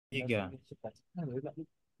Yiga.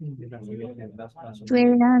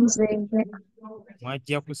 Tweyanze.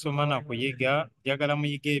 Mwajja kusoma na kuyiga. Njagala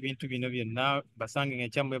muyige ebintu bino byonna basange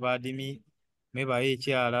ng'ekyammwe baadimi mwebayo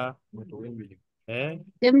ekyala.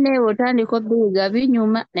 Temuneewe otandika obbiyiga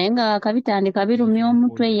binyuma naye nga wakabitandika birumya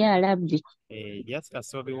omutwe ye alabbi. Just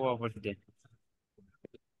kasoobiwa obudde.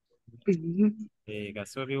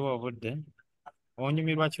 Kasoobiwa obudde.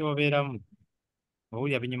 Onyumirwa ky'obeeramu.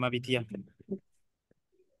 Owulira binyuma bitya?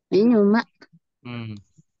 Binyuma.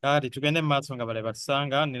 Kati tugende mu maaso nga balala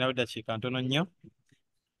batusanga. Ninawo eddakiika ntono nnyo.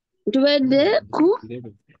 Tubadde ku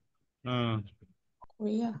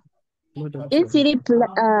isiri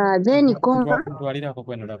then comma. Ntwalirako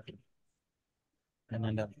kweno lapu.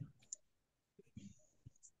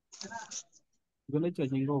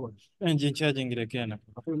 Engine charging rekena.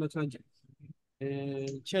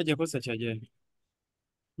 Charge kosa charge.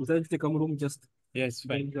 Take a room just. Yes,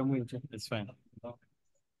 fine. It's fine.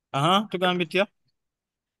 Tugambye tutya?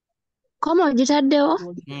 Comma ogitaddewo.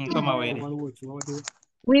 Comma weri.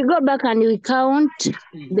 We go back and we count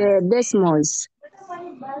the decimals.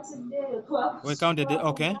 We counted it,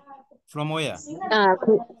 okay. From where?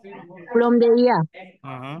 From the year.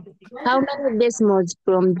 How many decimals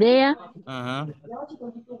from there?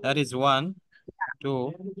 That is 1,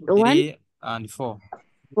 2, 3, and 4.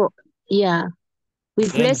 4. Yeah. We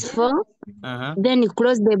place 4. Then you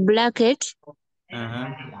close the bracket.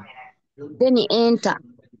 Then you enter.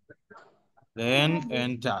 Then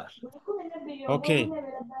enter. Okay.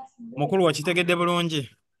 Mukulu wakitegedde bulungi.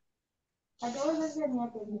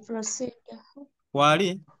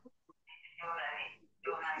 Wali?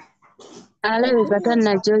 Alabika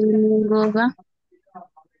tannajoyininga.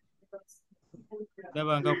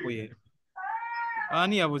 Ndaba nga kuye.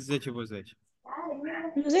 Ani yabuze ekibuzo ekyo?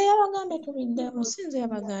 Nze yabagambye tubiddemu, si nze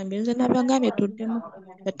yabagambye, nze nabagambye tuddemu,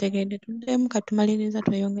 yategedde tuddemu katumaliriza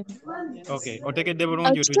tweyongere. Okay, otegedde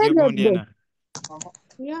bulungi otujje gundi ena.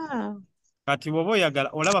 Yeah. Kati bw'oba oyagala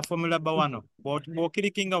olaba formula bar wano,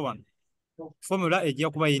 bw'okirikinga wano. Formula ejja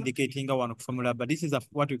kuba indicatinga wano ku formula bar. This is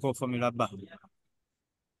what we call formula bar.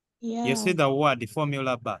 Yeah. You see the word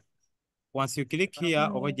formula bar. Once you click here,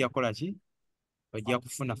 oba ojja kukola ki? Ojja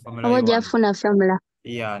kufuna formula yo. Ojja kufuna formula.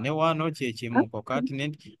 Yeah, ne wano kyekimu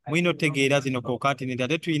concatenate. Mwino tegeera zino concatenate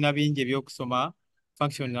ate tuyina bingi ebyokusoma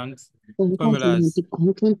functions formulas.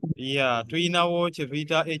 Yeah, tuyinawo kye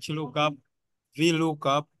tuyita HLOOKUP,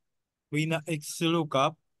 VLOOKUP, tulina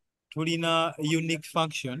XLOOKUP, tulina unique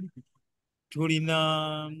function,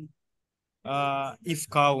 tulina if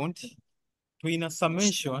count, tulina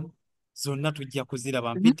summation, zonna tujja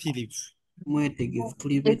kuziraba mpitirivu.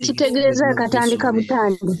 Ekitegeeza katandika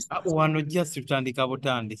butandi. Wano just tutandika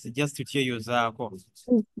butandi, si just tutyeyozaako.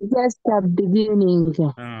 Just a beginning.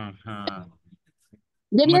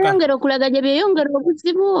 Gye byeyongera okulaga gye byeyongera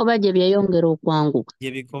obuzibu oba gye byeyongera okwanguka?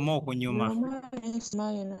 Gye bikoma okunyuma.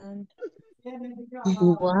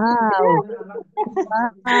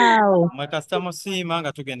 Wow. Mwe kasita musiima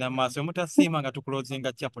nga tugenda mu maaso, mutasiima nga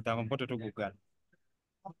tukulozinga chapter ngo mpoto tugugala.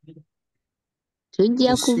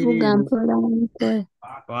 Tujja kuvuga mpola mpola.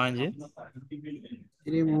 Wanje?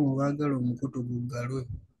 Kirimu baagala omukutu guggalwe.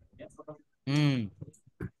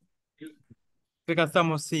 Ffe kasita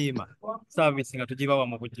musiima service nga tugibawa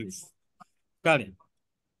mu bujjuvu. Kale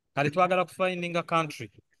twagala kufinding a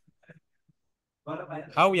country.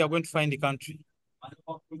 How we are going to find the country?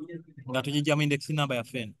 Nga tugijjamu index number ya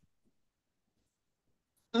ffene.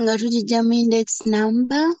 Nga tugijjamu index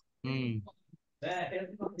number.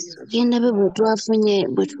 Genda be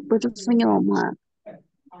bwe tufunye omwaka.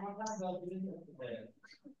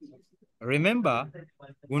 Remember,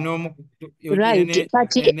 right, but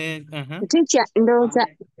teacher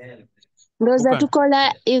ndoza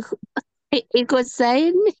tukola equal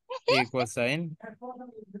sign. Equal sign.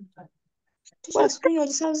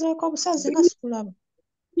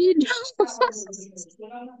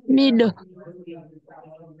 Middle.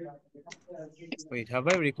 Wait, have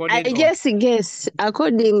I recorded? I just guess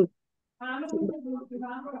according.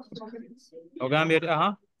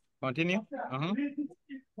 Continue.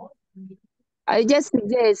 I just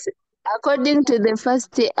guess according to the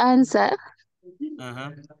first answer.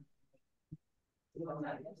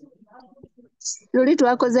 Luli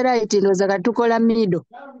twakoze right ndoza katukola middle.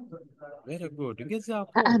 Very good.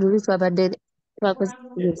 Luli twabadde twakoze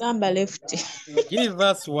left. Give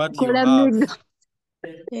us what you have.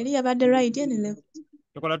 Eri yabadde right and left.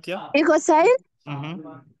 Tukola tutya? Equal sign?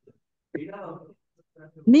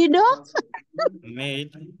 Middle?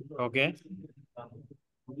 Made. Okay.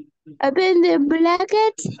 Open the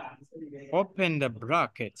bracket. Open the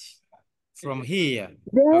bracket from here.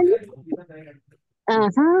 Then,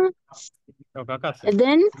 Okakase.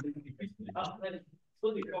 Then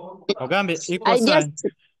Ogambe equal I just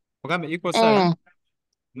sign. Ogambe equal sign.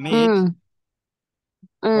 Mid.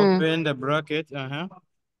 Open the bracket.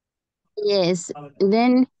 Yes.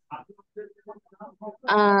 Then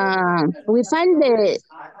we find the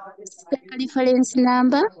reference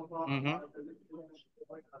number.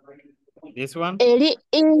 This one? Eri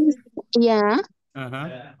is, yeah.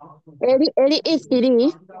 Eri is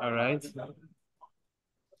 3. All right.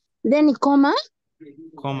 Then comma.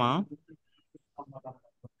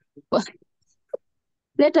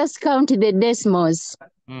 Let us count the decimals.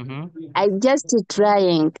 I just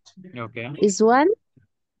trying. Okay. This 1,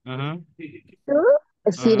 2,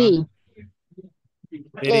 3.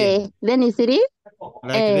 Then 3. Like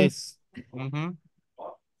this.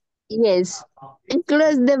 Yes. And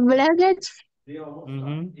close the bracket.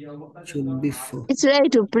 Should be 4. It's right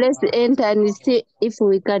to press enter and see if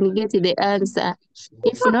we can get the answer.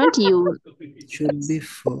 If not, you. Should be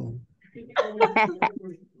 4.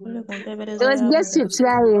 It was just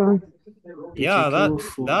trying. Yeah,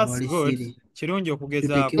 that's good. Chirungi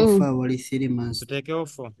okugezaako. Tuteekewo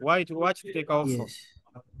 4. Why tuteekawo 4? Yes.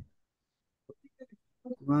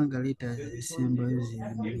 Kubanga letters ezisembayo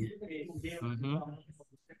zirumye.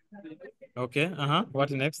 Okay,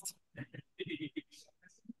 what next?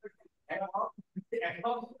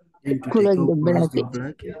 Close the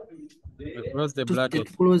bracket. Close the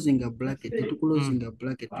bracket. Closing a bracket. Closing a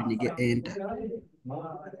bracket to get enter.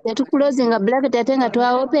 Closing a bracket ate nga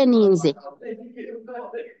twaopeninze.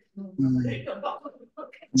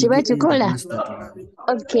 Kiba kikola?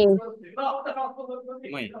 Okay.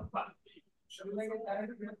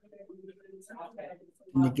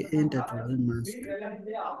 Nige enter tulabe master.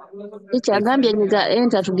 Kikyagambye nyiga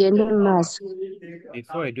enter tugende mu maaso.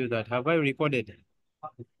 Before I do that, have I recorded?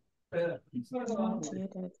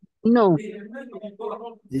 No.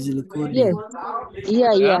 Is it recording? Yes.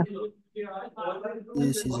 Yeah.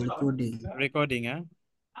 Yes, it's recording. Recording, huh?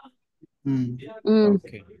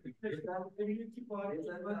 Okay.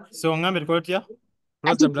 So ngambe tukotya?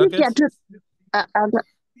 Close the bracket.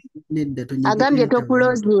 Agambye to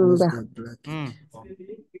closinga.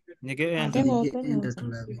 Nige enter.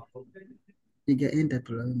 Nige enter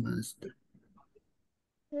tulabe master.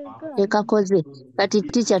 Ekakoze kati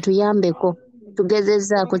teacher tuyambeko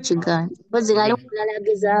tugezezaako kigaanye kozi gali mulala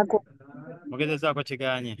agezaako mugezezaako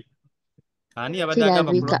kigaanye ani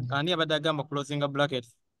abadde agamba closing bracket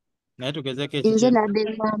naye tugezeeko ekiki nze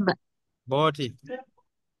nadde ngamba booti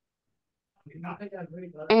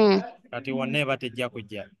kati wonna eba tejja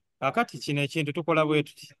kujja kakati kino ekintu tukola bwe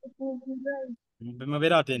tuti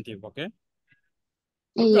mubeera attentive, okay?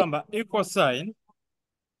 Tugamba equal sign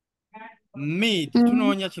mid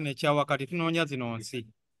tunoonya kino ekyawakati tunoonya zino nsi,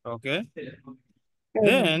 okay?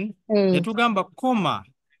 Then netugamba comma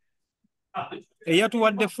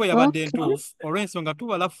eyatuwadde ffe yabadde entuufu olw'ensonga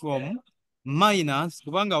tubala from minus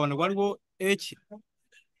kubanga wano waliwo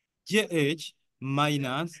HJH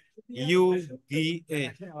minus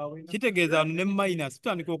UGA kitegeeza ne minus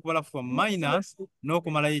tutandika okubala from minus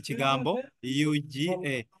n'okumalayo ekigambo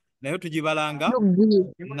UGA naye tugibalanga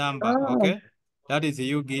number, okay? That is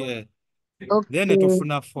UGA. Then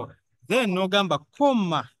tufuna 4. Then nogamba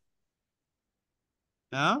comma.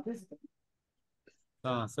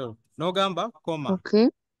 So nogamba comma. Okay.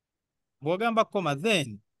 Bwogamba comma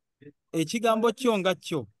then ekigambo kyo nga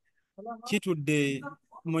kyo kitudde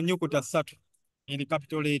mu nnyukuta 3 in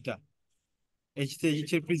capital letter.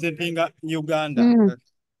 Representing Uganda.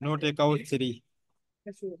 Noteekawo 3.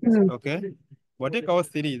 Okay. Bw'oteekawo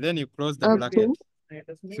 3 then you close the bracket.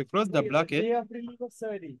 If you close the bracket,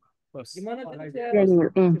 close.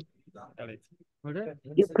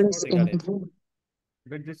 You close it.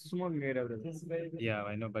 But just small yeah,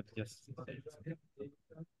 I know, but just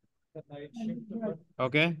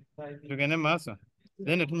okay. Tugende maaso.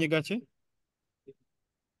 Then tunyiga ki?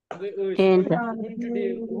 Enter.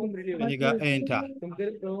 Tunyiga enter.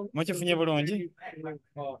 Mukifunye bulungi?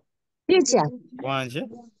 Teacher. Wanje.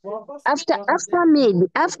 After mid,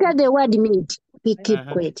 after the word mid, we keep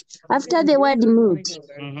quiet. After the word mid,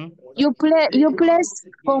 you press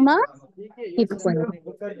comma, keep quiet.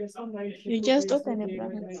 You just open the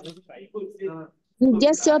bracket. You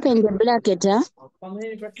just open the bracket, huh?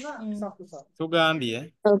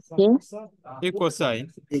 Tugambye. Okay. Equal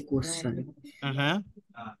sign. Equal sign.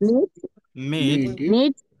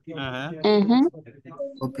 Mid.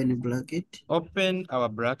 Open bracket. Open our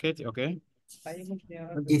bracket, okay.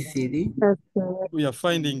 E3. Okay. We are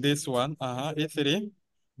finding this one. E3.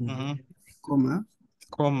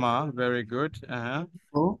 Comma. Very good.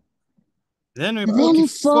 4. Then we put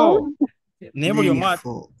 4. naye Then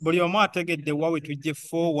 4. buli omu ategedde wa we tujje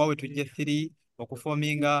 4 wa we tujje 3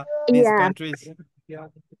 okuforminga these Yeah. countries.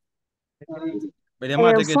 Buli omu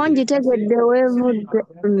ategedde. Fonji tegedde weevudde.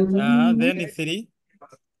 Then 3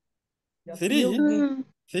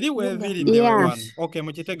 weeviiridde we Yeah. wano. Okay,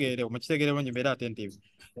 mukitegeere bungi mbeera attentive.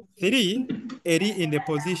 3 eri in the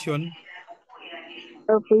position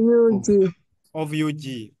Of UG. of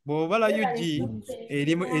UG. Bw'obala UG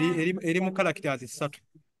eri mu characters 3.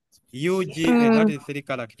 UG that is 3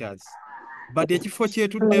 characters. But ekifo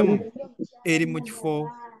kyetuddemu eri mu kifo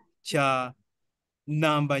kya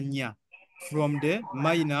namba 4 from the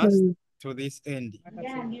minus to this end.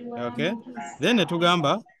 Okay, then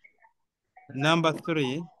netugamba number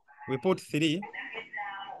 3, we put 3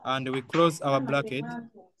 and we close our bracket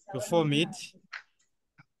to form it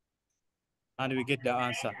and we get the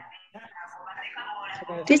answer.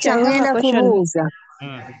 Teacher, I have a Ngenda question. kubuuza.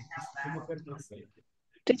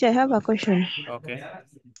 Teacher, I have a question. Okay.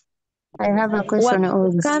 I have a question What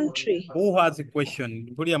also. country? Who has a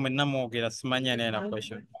question? Buli mwenna mwogera simanyi ani alina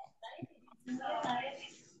question.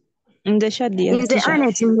 The Shadi, yes, Nze teacher.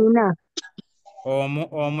 Annette Nina.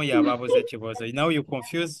 Omu yababuza ekibuuzo. Now you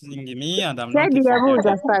confusing me and I'm not Shadi yabuuza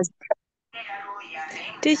confused. first.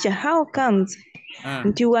 Teacher, how comes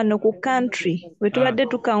nti wano ku country we tubadde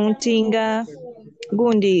tucountinga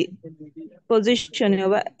gundi position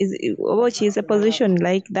oba okiyise position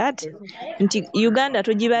like that nti Uganda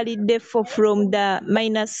tugibalidde from the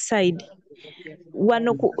minus side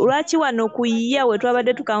wano lwaki wano ku ye we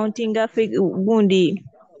twabadde tucountinga gundi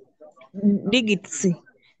digits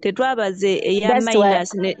tetwabaze eya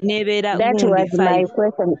minus nebeera gundi That was my 5.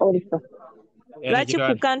 question also. Lwaki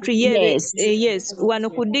ku country Yes. yes wano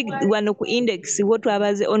ku index wo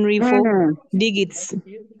twabaze only 4 digits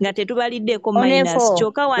nga tetubaliddeko Only minus 4.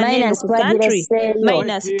 kyokka wano eno Minus ku country twagireseeyo.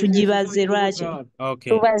 minus tugibaze lwaki? Okay.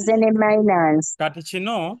 Tubaze ne minus. Kati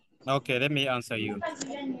kino, okay, let me answer you.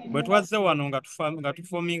 Bwe twazze wano nga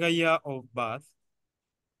tuforminga year of birth,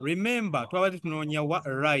 remember twabadde tunoonya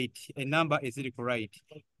right, a number is equal right.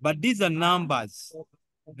 But these are numbers.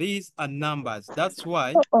 These are numbers. That's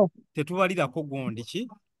why tetubalirako gundi ki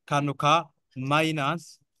kano ka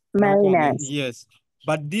minus. Yes.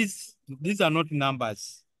 But these are not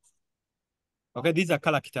numbers. Okay, these are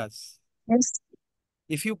characters. Yes.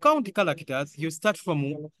 If you count characters, you start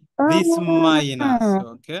from this minus,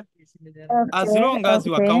 okay? As long as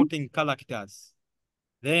you are counting characters,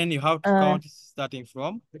 then you have to count starting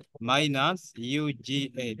from minus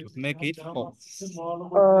UGA to make it 4.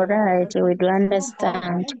 All right, we do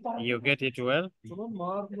understand. You get it well?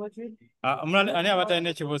 Ani abatalina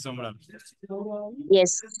ekibuuzo omulala?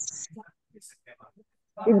 Yes.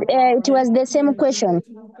 It was the same question.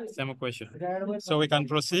 Same question. So we can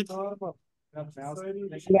proceed.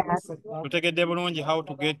 Yeah. Tutegedde bulungi how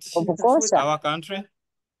to get Of course. our country.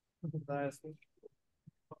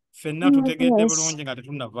 Fenna tutegedde Yes. bulungi nga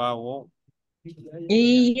tetunnavaawo.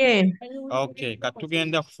 Yeah. Okay, kati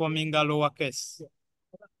tugenda kuforminga lower case.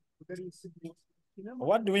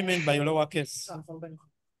 What do we mean by lower case?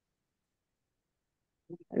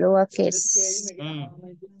 Lower case.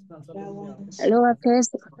 Lower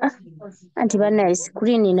case. Anti bana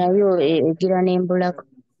screen nayo egira nembulako.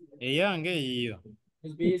 Eyange eyiyo.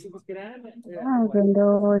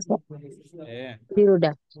 Ndowooza.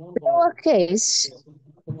 Biruda. Lower case.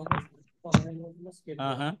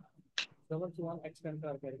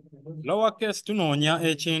 Lower case tunoonya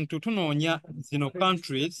ekintu, tunoonya zino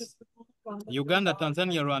countries, Uganda,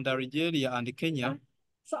 Tanzania, Rwanda, Nigeria and Kenya,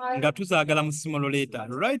 nga tuzaagala mu small letter.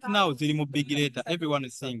 Right now ziri mu big letter. Everyone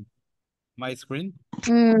is seeing my screen.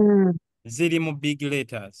 Ziri mu big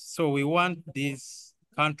letters. So we want these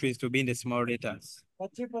countries to be in the small letters.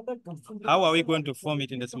 How are we going to form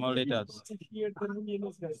it in the small letters?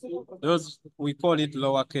 Those, we call it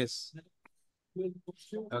lower case.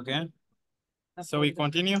 Okay. So we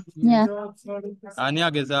continue? Yeah. Ani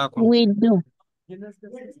agezaako? We do.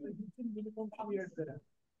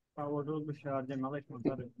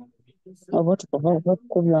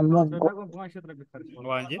 Obutukubya muggo.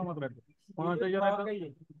 Lwange?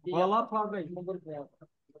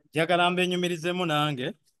 Njagala mbenyumirizemu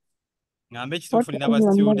nange. Ngambe ekituufu nina ba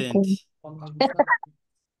student.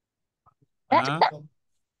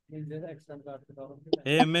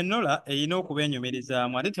 Menola eyina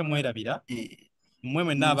okubenyumirizaamu ate temwerabira. Mmwe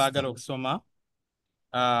mwenna abaagala okusoma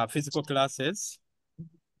physical classes.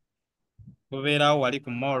 Tubeerawo wali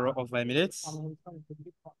ku Mall of Emirates.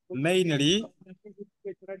 Mainly,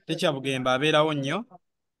 Teacher Bugemba abeerawo nnyo.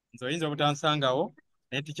 Nze oyinza obutansangawo,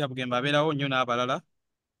 naye Teacher Bugemba abeerawo nnyo n'abalala.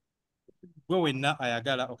 Gwe wenna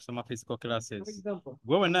ayagala okusoma physical classes.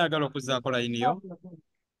 Gwe wenna ayagala okuzzaako layini yo.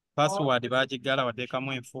 password baagigala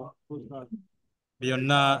wateekamu enfu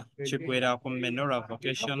byonna kiggweera ku Menora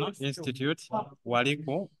Vocational Institute wali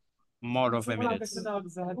ku Mall of Emirates.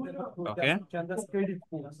 Okay?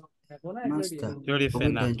 Master, Tuli obwedda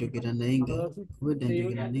ffenna. njogera naye nga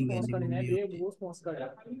ndi mu mute.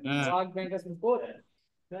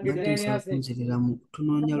 Batuusa kunzirira mu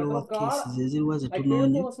tunoonya lower case ze ziriwa ze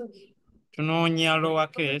tunoonya. Tunoonya lower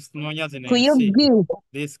case, tunoonya zino Ku ensi, UG,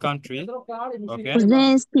 this country, okay? ku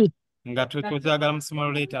z'ensi. Nga tuzaagala mu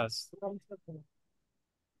small letters.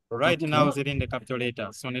 Right Okay. now ziri in the capital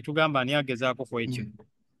letters. So ne tugamba ani agezaako ku ekyo.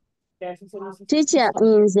 Teacher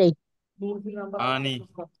nze. Ani?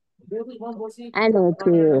 Anet.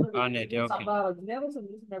 Anet, okay.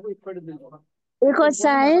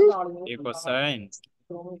 Ecosign, Equal sign.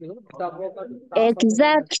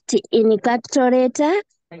 exact in capital letter.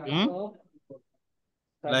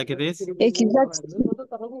 Like this? Exact.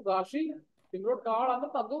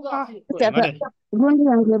 Mare. Gundi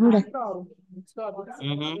yange bula.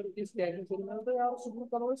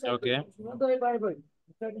 Okay.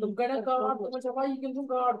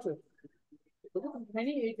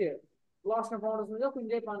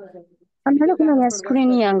 Amala kumanya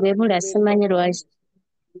screen yange bula simanyi lwaki.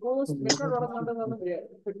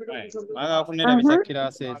 Kunera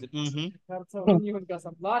classes.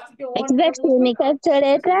 Exact in capital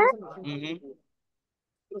letter.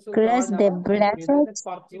 Close the bracket.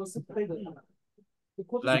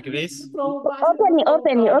 Like this?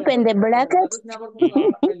 Open the bracket.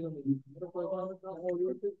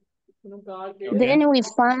 Then we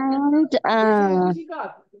find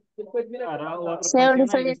cell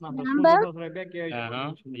reference number.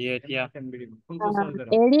 Yeah.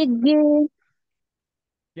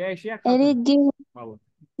 Eligi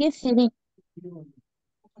 3.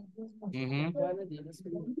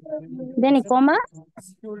 Then comma.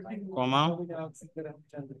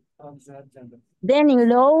 Then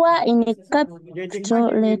lower in a capital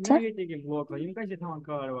letter.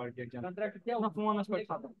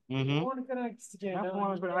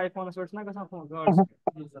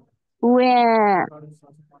 Where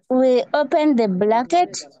we open the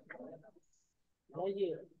bracket.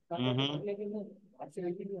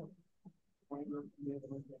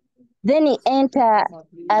 Then you enter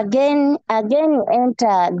again you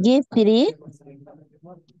enter G3.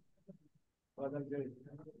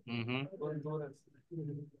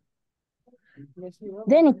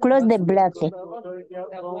 Then you close the bracket.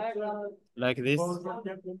 Like this?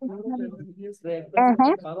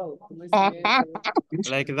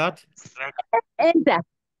 Like that? Enter.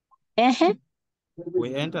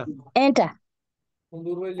 We enter. Enter.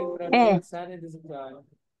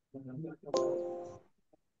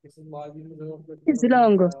 It's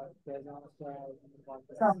long.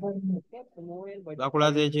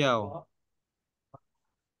 Bakulaze ki awo?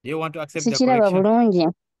 Do you want to accept the Sikiraba correction?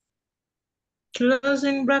 bulungi.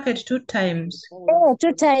 Closing bracket 2 times.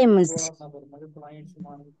 2 times.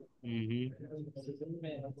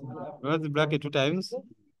 Close the bracket 2 times.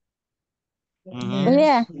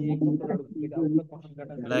 Yeah.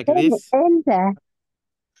 Like this. Enter.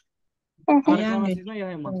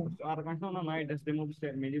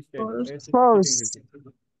 False.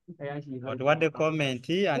 But what the comment?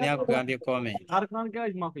 Ani akugambye comment.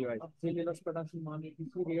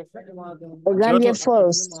 Ogambye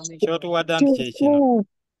false. Kyotuwadde anti kye kino.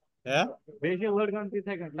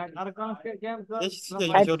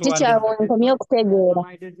 Teacher nkomye okutegeera.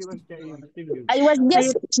 I was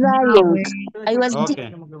just trying. Okay,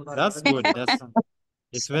 that's good.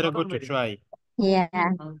 It's very good to try. Yeah.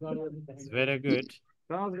 It's very good.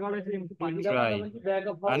 Try.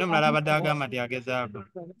 Ano mulala abadde agamba nti agezaako.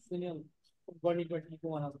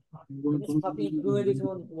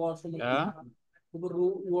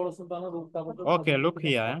 Okay, look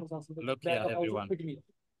here. Look here, everyone.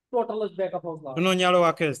 Tunoonya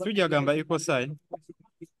lower case. Tujja gamba equal sign.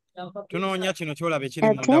 Tunoonya kino kyolaba ekiri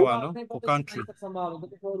munda wano ku country.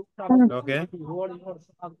 Okay.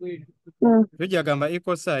 Tujja gamba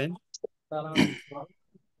equal sign.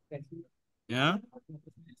 Yeah.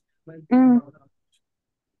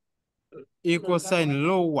 Equal sign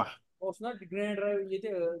lower.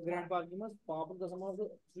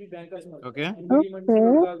 Okay.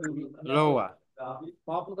 Lower.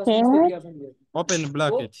 Open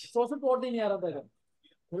bracket.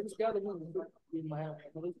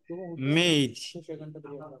 Made.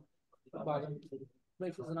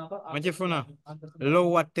 Machifuna.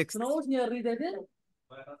 Lower text.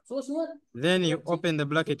 Then you open the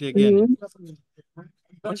bracket again.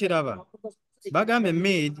 Machiraba. Bagambe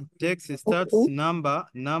made text starts number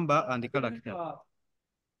and character.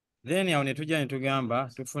 Then yaone tujja ne tugamba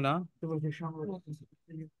tufuna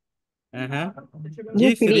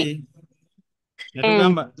G3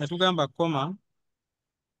 Eh, netugamba comma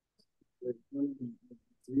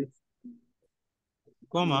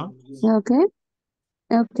okay.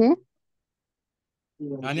 Okay.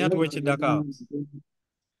 ani atuwa ekiddako awo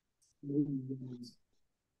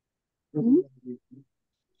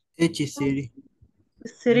H3.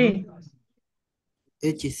 3.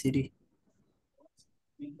 H3.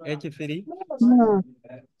 H3 No,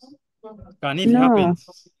 can it no, happen?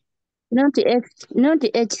 not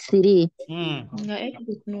H3. Nga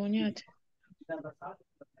tunoonya ati.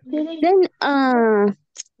 Then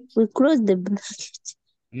we close the bracket.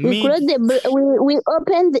 We Mid, close the we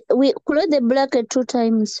open we close the bracket 2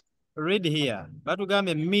 times. read here.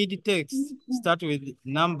 Batugambye mid text start with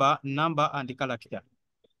number and character.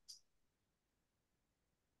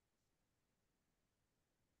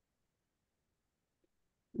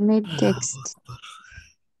 Mid text.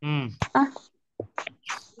 Mm.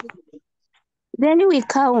 Then we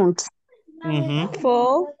count.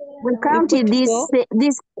 4. We counted put this 4.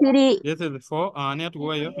 this 3. This is 4. Ani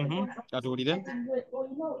atuwayo. Katulire.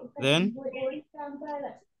 Then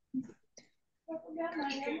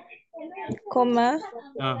Comma.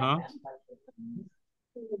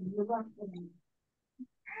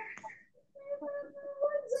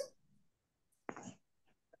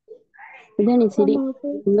 Then it's 3.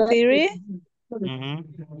 3.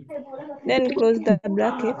 Then close the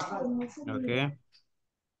bracket. Okay.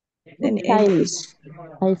 Then enter. Times,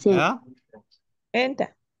 I think. Yeah.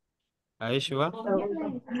 Enter. Are you sure?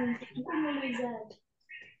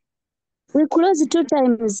 We close 2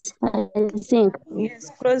 times, I think.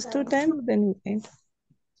 Yes, close 2 times, then we enter.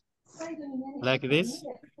 Like this?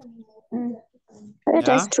 Let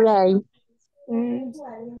us try.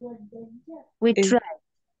 We try.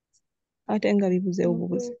 Ate nga bibuze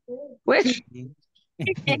obubuze. Where is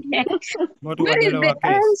the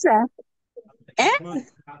answer?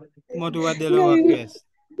 Motuwadde lower case.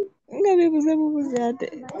 Nga bibuze bubuze ate.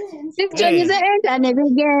 Tukinyuza enter ne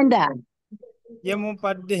bigenda. Ye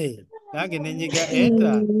mumpadde. Nange nenyiga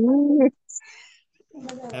enter.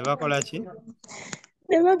 Ne bakola ki?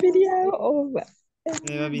 Ne babiryawo over.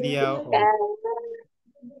 Ne babiryawo over.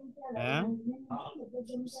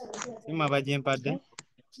 Sima bajempadde?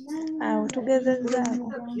 Awo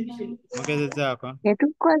tugezezzaako. Mugezezzaako?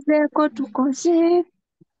 Tetukozeeko tukoze.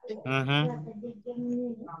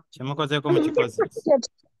 Kyemukozeeko mukikoze.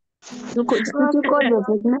 Tukikoze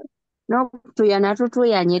n'okutuya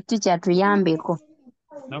natutuyanye tica tuyambeko.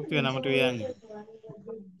 N'okutuya namutuyanye.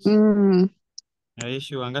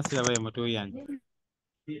 Aishuwa nga siraba ye mutuyanye.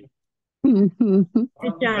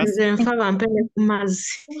 Nze nfa bampene ku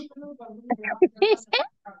mazzi.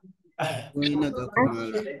 Olina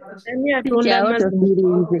gakumala. Ani atunda amazzi?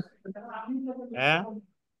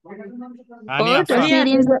 Ani afa?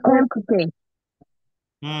 Otofirinze empty.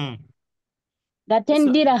 Gaten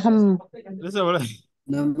dirham.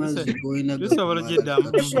 N'amazzi g'olina Tusobola gyeddamu.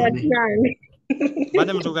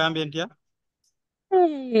 Badde mutugambye ntya?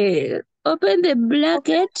 Open the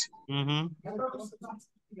bracket.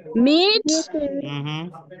 Meet.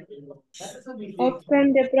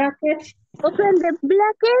 Open the bracket. Open the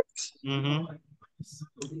bracket.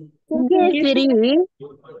 G3.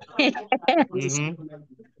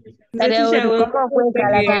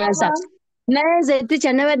 Okwekalakaasa. Naye nze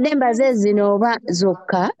tica nabadde mbaze zino oba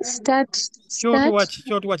zokka. Start.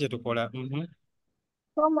 Kyotuwa kye tukola.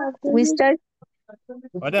 We start.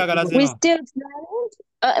 We still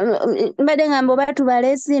mbadde ngamba oba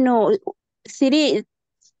tubale zino three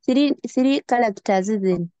characters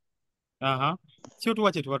zino.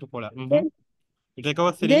 Kyotuwa kye tuba tukola.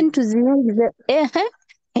 Tuteekawo 3. Then tuziyingize.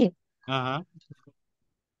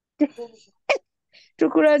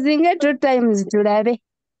 Tukulozinge 2 times tulabe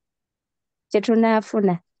kye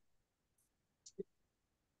tunaafuna.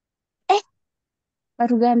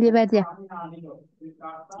 Batugambye batya?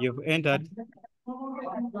 You've entered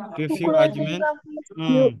too few arguments.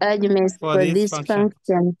 Few arguments for this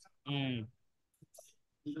function.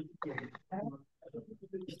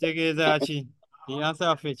 Kitegeeza ki? The answer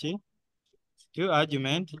of ki? 2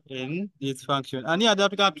 arguments in this function. Ani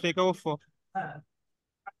adapika tuteekawo 4.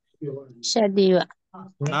 Shadiwa.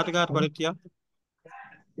 N'atugamba tukole tutya?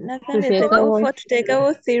 Tuteekawo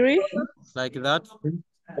 3. Like that.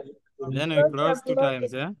 Then we close 2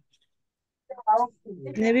 times,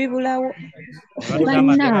 Ne bibulawo.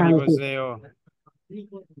 Batugamba tebabibuzeewo.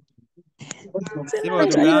 Siba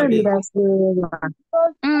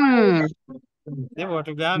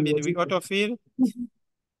otugambye we autofill.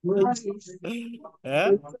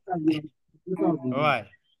 Why?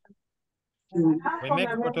 We make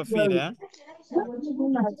autofill, eh?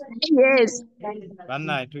 Yes.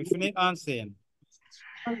 Banna, tufune answer.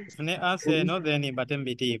 Tufune answer no then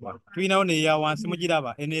batembitiibwa. Tulinawo ne ya wansi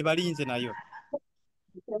mugiraba eno ebalinze nayo.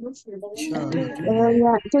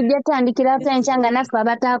 Tujja tandikirako enkya nga naffe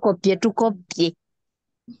abataakoppye tukopye.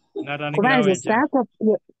 Kuba Natandikirawo nze enkya.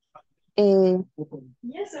 saakoppye.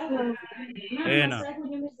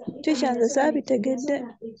 Teacher nze saabitegedde.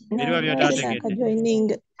 Biriba by'otaategedde.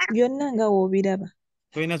 Joining byonna nga woobiraba.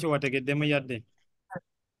 Tolina kye wategeddemu yadde.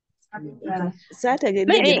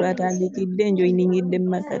 Saategedde gye twatandikidde njoyiningidde mu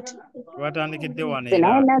makati. Twatandikidde wano Naye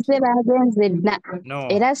era. naffe baagenze dda. No.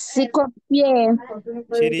 Era sikopye.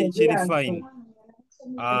 Kiri fine.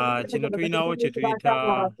 Kino tulinawo kye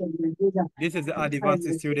tuyita this is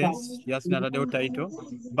advanced students, just another title.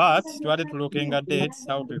 But twali tulookinga dates,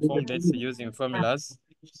 how to form dates using formulas.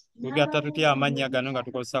 Tugatta tutya amannya gano nga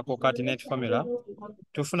tukozesa concatenate formula.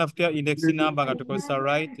 Tufuna tutya index number nga tukozesa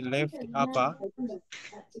right, left, upper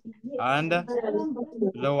and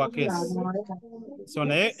lower case. So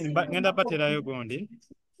naye ngenda baterayo gundi.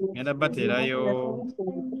 Ngenda baterayo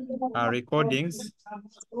recordings.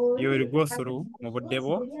 You will go through mu budde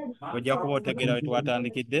bwo ojja kuba otegeera we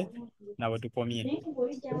twatandikidde na we tukomye.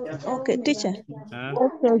 Okay, teacher.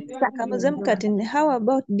 Okay. Kamuze mukati, how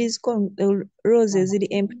about these rows eziri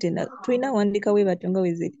empty? Tulina wandika we batyo nga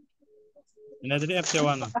we ziri. In the empty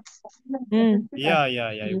one. Yeah,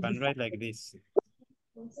 you can write like this.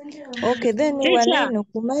 Okay, then waneeno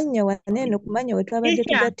kumanya we twabadde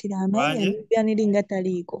tugattira amanya n'ebyaniri nga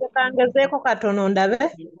taliiko. Kangezeeko katono ndabe.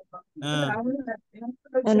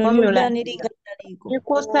 Ono n'ebyaniri nga taliiko.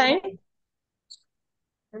 Equal sign.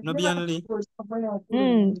 No byaniri.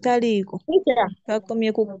 Taliiko.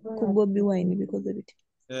 Kakomye ku Bobi Wine because of it.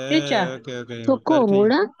 Okay.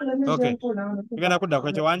 Tukuubula. Okay. Tugenda kudda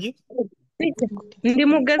kwekyo wangi? Ndi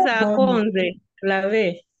mugezaako nze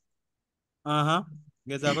tulabe.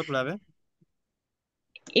 Gezaako tulabe.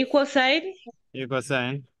 Equal sign. Equal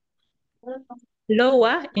sign.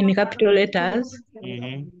 Lower in capital letters.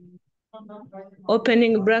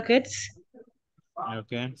 Opening brackets.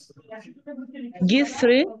 Okay.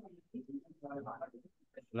 G3.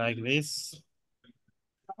 Like this.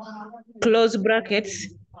 Close brackets.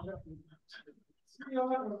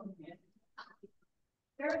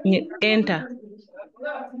 Enter.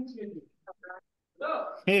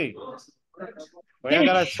 Hey.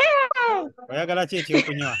 Oyagala ki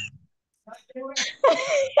ekyokunywa?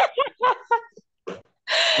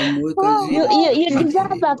 You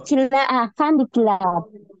deserve a candy club.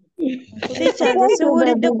 Teacher, nze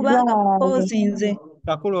siwulidde kubanga poozi nze.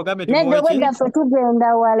 Kakulu ogambe Nedda tumuwe ki? obwedda ffe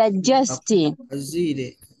tugenda wala Justin.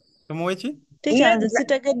 Aziire. Tumuwe ki? Teacher, nze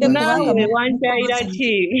sitegedde kubanga Naawe wanjayira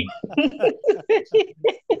ki?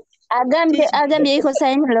 Agambye equal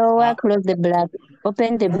sign lower, close the bracket,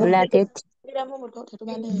 open the bracket.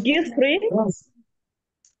 G3.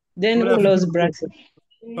 Then close bracket.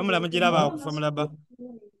 Formula mugiraba ku formula ba.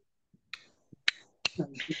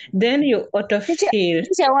 Then you autofill.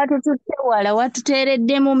 Teacher watututte wala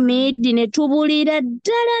watuteereddemu midi ne tubulira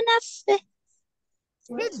ddala naffe.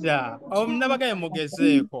 Nedda, nabagaye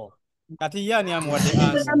mugezeeko. Kati ye ani amuwadde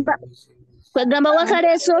answer? Kwegamba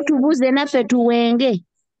wakaleese otubuuze naffe tuwenge.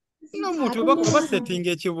 N'omuntu oba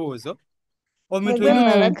settinga ekibuuzo. Omuntu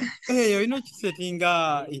olina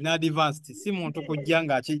okisettinga in advanced, si muntu kujja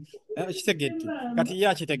nga kitegedde. Kati ye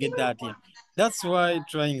akitegedde atya. That's why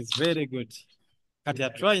trying is very good. Kati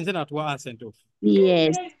try nze natuwa answer ntuufu.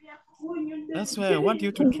 Yes. That's why I want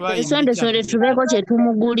you to try. Twesondesonde tubeeko kye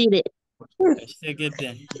tumugulire.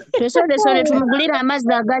 Kitegedde. Twesondesonde tumugulire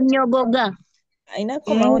amazzi agannyogoga.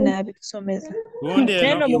 Ayinako mawona abitusomesa. Gundi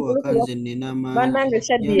eno. Bannange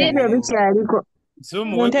Shadi Ebyo bikyaliko.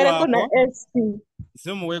 Zoom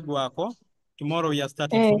wegwako. Tomorrow we are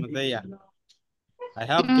starting from there. I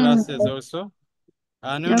have classes also.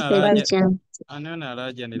 Anona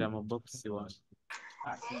alajanira mu box one.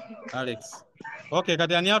 Alex. Okay,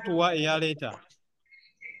 kati ani atuwa eya later.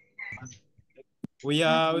 We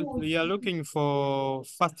are looking for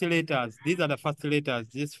first letters. These are the first letters.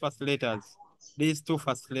 These first letters. These two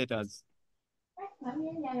first letters.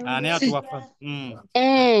 Ani atuwa first.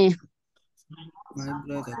 My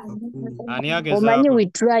brother Kakulu. Omanyi we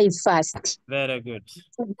try first. Very good.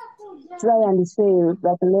 Try and fail,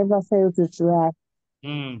 but never fail to try.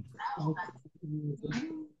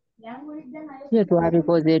 Ye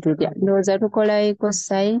twabikoze tutya. Ndowooza tukola equal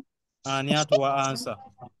sign. Ani atuwa answer.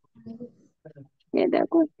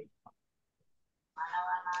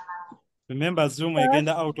 Remember Zoom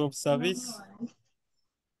egenda out of service.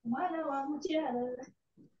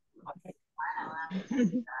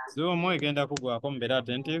 Zoom egenda kugwako mbeera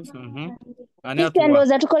attentive. Ani Christian atuwa.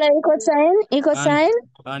 was tukola equal sign.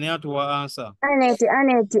 Ani atuwa answer. Annette.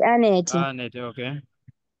 Annette, okay.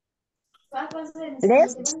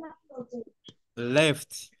 Left.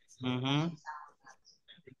 Left.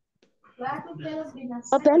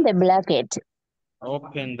 Open the bracket.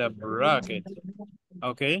 Open the bracket.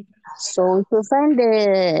 Okay. So to find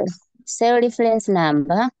the cell reference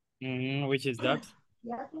number, Which is that?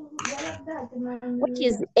 which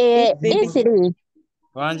is E3.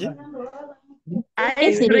 Wanji?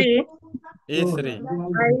 E3. E3.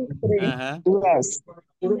 Yes.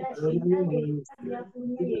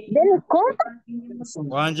 Then comma.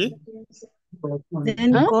 Wanji?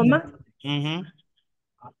 Then comma.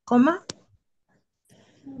 Comma.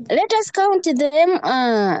 Let us count them.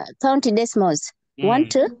 Count decimals. 1,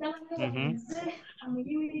 2.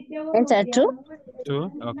 Enter 2.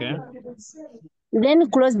 2. Okay. Then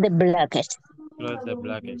close the bracket. Close the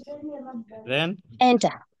bracket. Then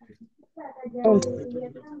Enter.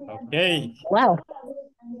 Okay. Wow.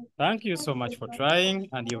 Thank you so much for trying,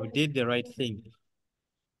 and you did the right thing.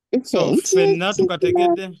 So, Thank you. fenna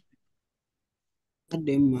tukategedde.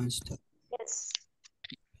 Master.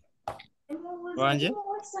 Wanje?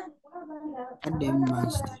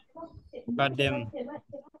 Master. Ukaddemu.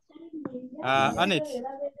 Annette,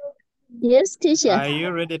 Yes, teacher. are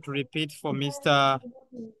you ready to repeat for Mr.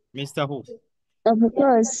 Who? Of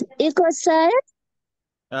course. Equal sign.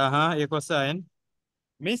 Equal sign.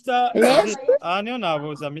 Mr. Left. Ani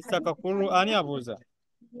onabuuza, Mr. Kakulu, ani abuuza?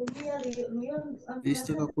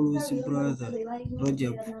 Mr. Kakulu's brother,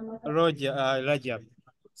 Rajab.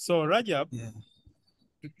 So, Rajab, Yeah.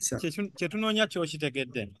 kyetunoonya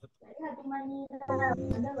ky'okitegedde.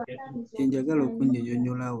 Kyenjagala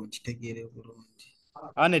okunnyonnyonnyola awo nkitegeere bulungi.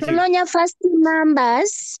 Tunoonya first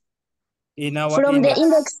numbers In our from the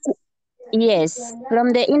index. Yes,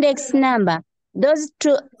 from the index number. Those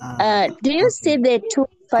two. Do you see the two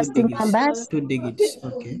first numbers? 2 digits.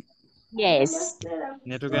 Okay. Yes.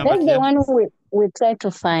 Netugamba That's the one we try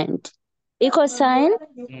to find. Equal sign.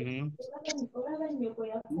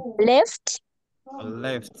 Left.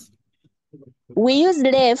 Left. We use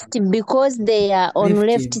left because they are on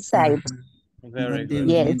left side. Very good.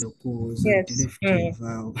 Yes. Yes.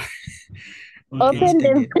 Open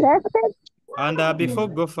the bracket. And before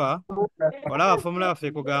go far, olaba formula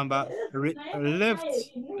yaffe kugamba left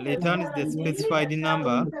returns the specified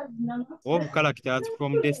number of characters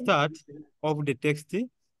from the start of the text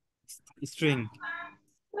string.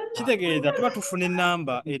 Kitegeeza tuba tufuna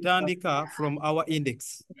enamba etandika from our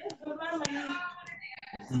index.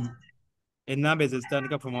 Enamba ezo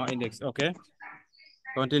zitandika from our index. Okay.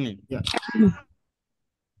 Continue. Yeah.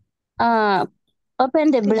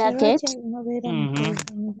 Open the bracket.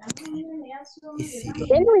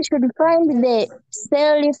 Then we should find the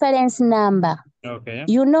cell reference number. Okay.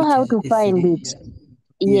 You know how to find it.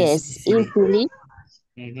 Yes, easily.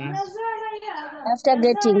 After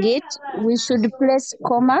getting it, we should press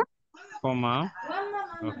comma.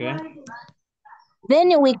 Okay.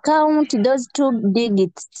 Then we count those 2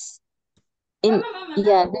 digits.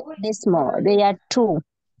 Decimal. They are 2.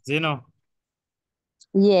 Zeno.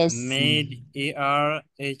 Yes. Made ERHANM.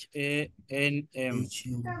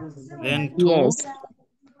 Then 2. Yes.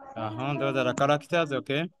 Those are the characters,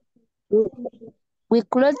 okay. We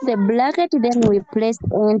close the bracket, then we press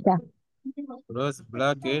enter. Close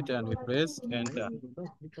bracket and we press enter.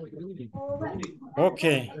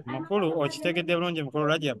 Okay. Mukulu okitegedde bulungi mukulu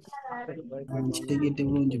Rajab. Nkitegedde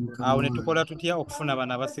bulungi mukama Awo wange. ne tukola tutya okufuna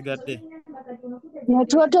bano abasigadde?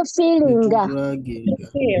 Total feeling.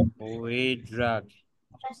 We drag.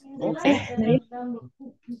 Okay.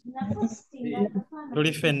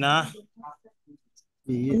 Tuli fenna.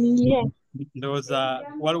 Yeah. Ndowooza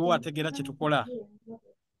waliwo ategeera kye tukola.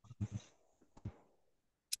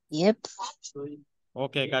 Yep.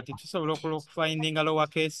 Okay, kati tusobola okufindinga lower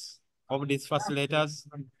case of these first letters.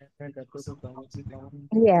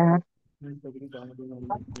 Yeah.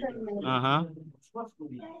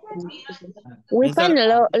 We find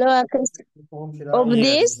the lower case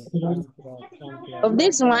of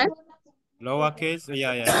this one. Lower case,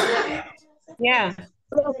 yeah. Yeah.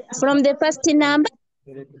 From the first number.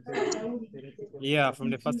 Yeah, from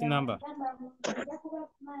the first number.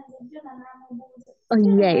 Oh,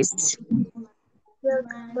 yes.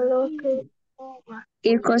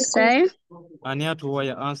 Equal sign. Ani atuwa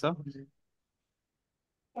your answer?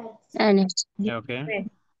 Annette. Okay.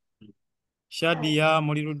 Shadia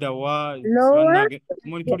muli ludda wa? Lower.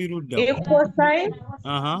 Muli tuli ludda. Equal sign.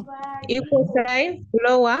 Equal sign.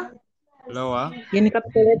 Lower. In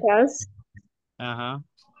capital letters.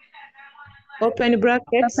 Open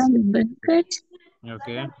brackets. Open bracket.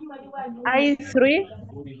 Okay. I3.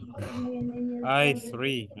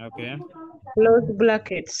 I3. Okay. Close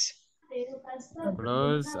brackets.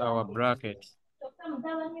 Close our bracket.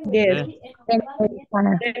 Yes. And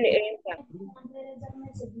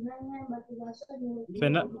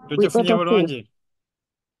Then enter. we Tukifunye autofill. bulungi.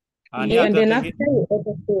 Ani And then after you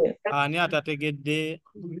autofill. atategedde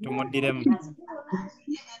tumuddiremu.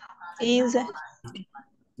 Nze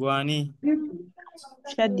Gwani?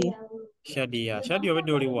 Shadia. Shadia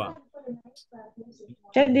obedde oli wa?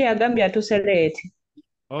 Chadi agambye atuselect.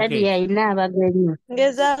 Kadi yalina abagenyi.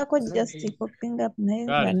 Ngezaako just popping up naye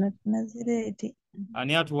Kale. nga nazireeti.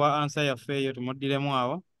 Ani atuwa answer yaffe eyo tumuddiremu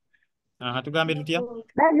awo. Tugambe tutya?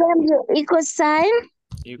 Bagambye equal sign,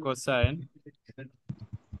 Equal sign.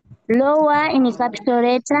 lower in capital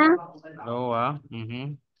letter, Lower.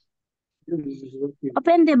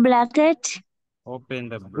 open the bracket, Open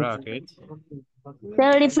the bracket.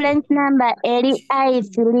 the reference number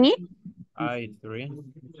LI3, I3.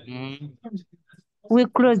 we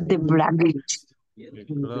close the bracket. We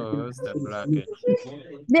close the bracket.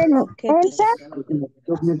 Then Okay, enter.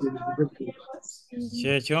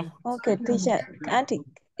 Kyekyo. Okay, teacher. Anti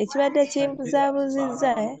ekibadde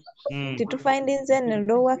kimbuzaabuzizza titufindinze ne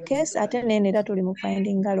lower case ate nene era tuli mu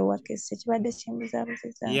finding lower case. Ekibadde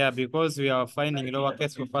kimbuzaabuzizza. Yeah, because we are finding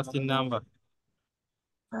lowercase for first number.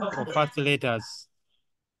 For first letters.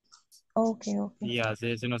 Okay. Yeah,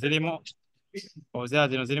 zino zirimu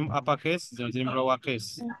uppercase, zino zirimu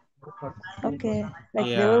lowercase. Okay, like the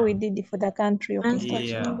Yeah. way we did for the country. Okay.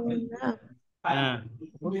 Yeah.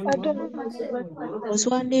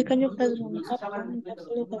 Oziwandiika nnyo kazi mu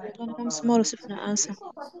capital small sifuna answer.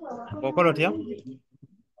 Okola otya?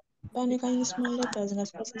 Wandiika nnyo small letters nga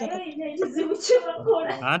sikozesa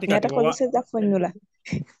Anti nga kati takozesezza formula.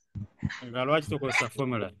 nga lwaki tokozesa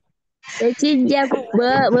formula? Tekijja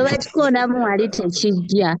bwe bakikonamu wali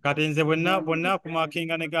tekijja. Kati nze bonna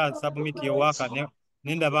kumakinga ne ga submit your work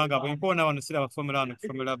ne ndaba nga bwe nkoona wano siraba formula wano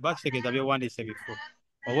formula bakitegeeza byewandiise bifo.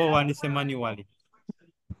 Oba owandiise manually.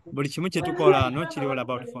 Buli kimu kye tukola wano kiri all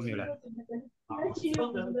about formula.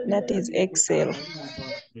 That is Excel.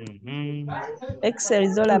 Excel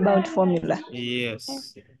is all about formula.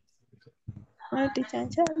 Yes. Teacher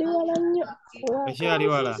nkyali wala nnyo. Ekyali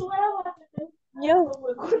wala. Nnyo.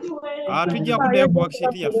 Tujja kuddayo ku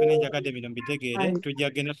worksheet yaffe n'enjagadde bino mbitegeere. Tujja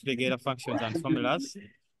genda tutegeera functions and formulas.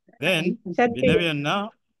 Then bino byonna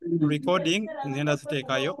recording ngenda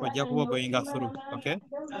ziteekayo ojja kuba going through. Okay?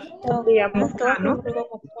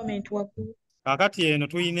 Kakati eno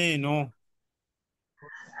tuyina eno.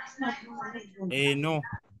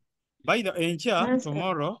 By the enkya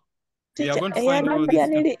tomorrow we are going to find all this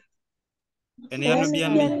stuff. Eno ya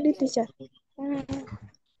Nubian teacher.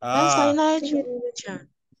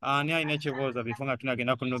 Ani alina ekibuuzo bifo nga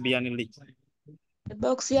tunagenda ku Nubian League.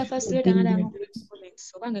 Box ya first letter nga ndanga kuli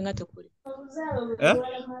comments obange nga tekuli.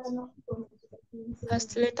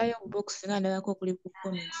 First letter yo box nga ndanga ko kuli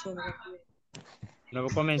comments oba. No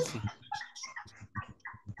comments.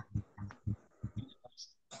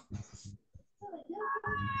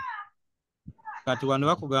 Kati wano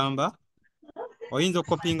bakugamba oyinza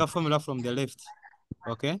okukopinga formula from the left.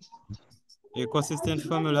 Okay? A consistent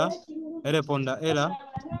formula, error ponda error.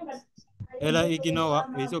 Error ignore,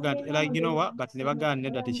 error ignore, but ne bagane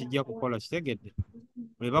that tekijja kukola kitegedde.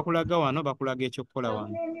 Bwe bakulaga wano bakulaga ekyokukola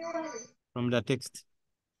wano from the text.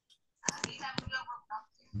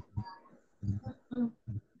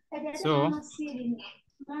 So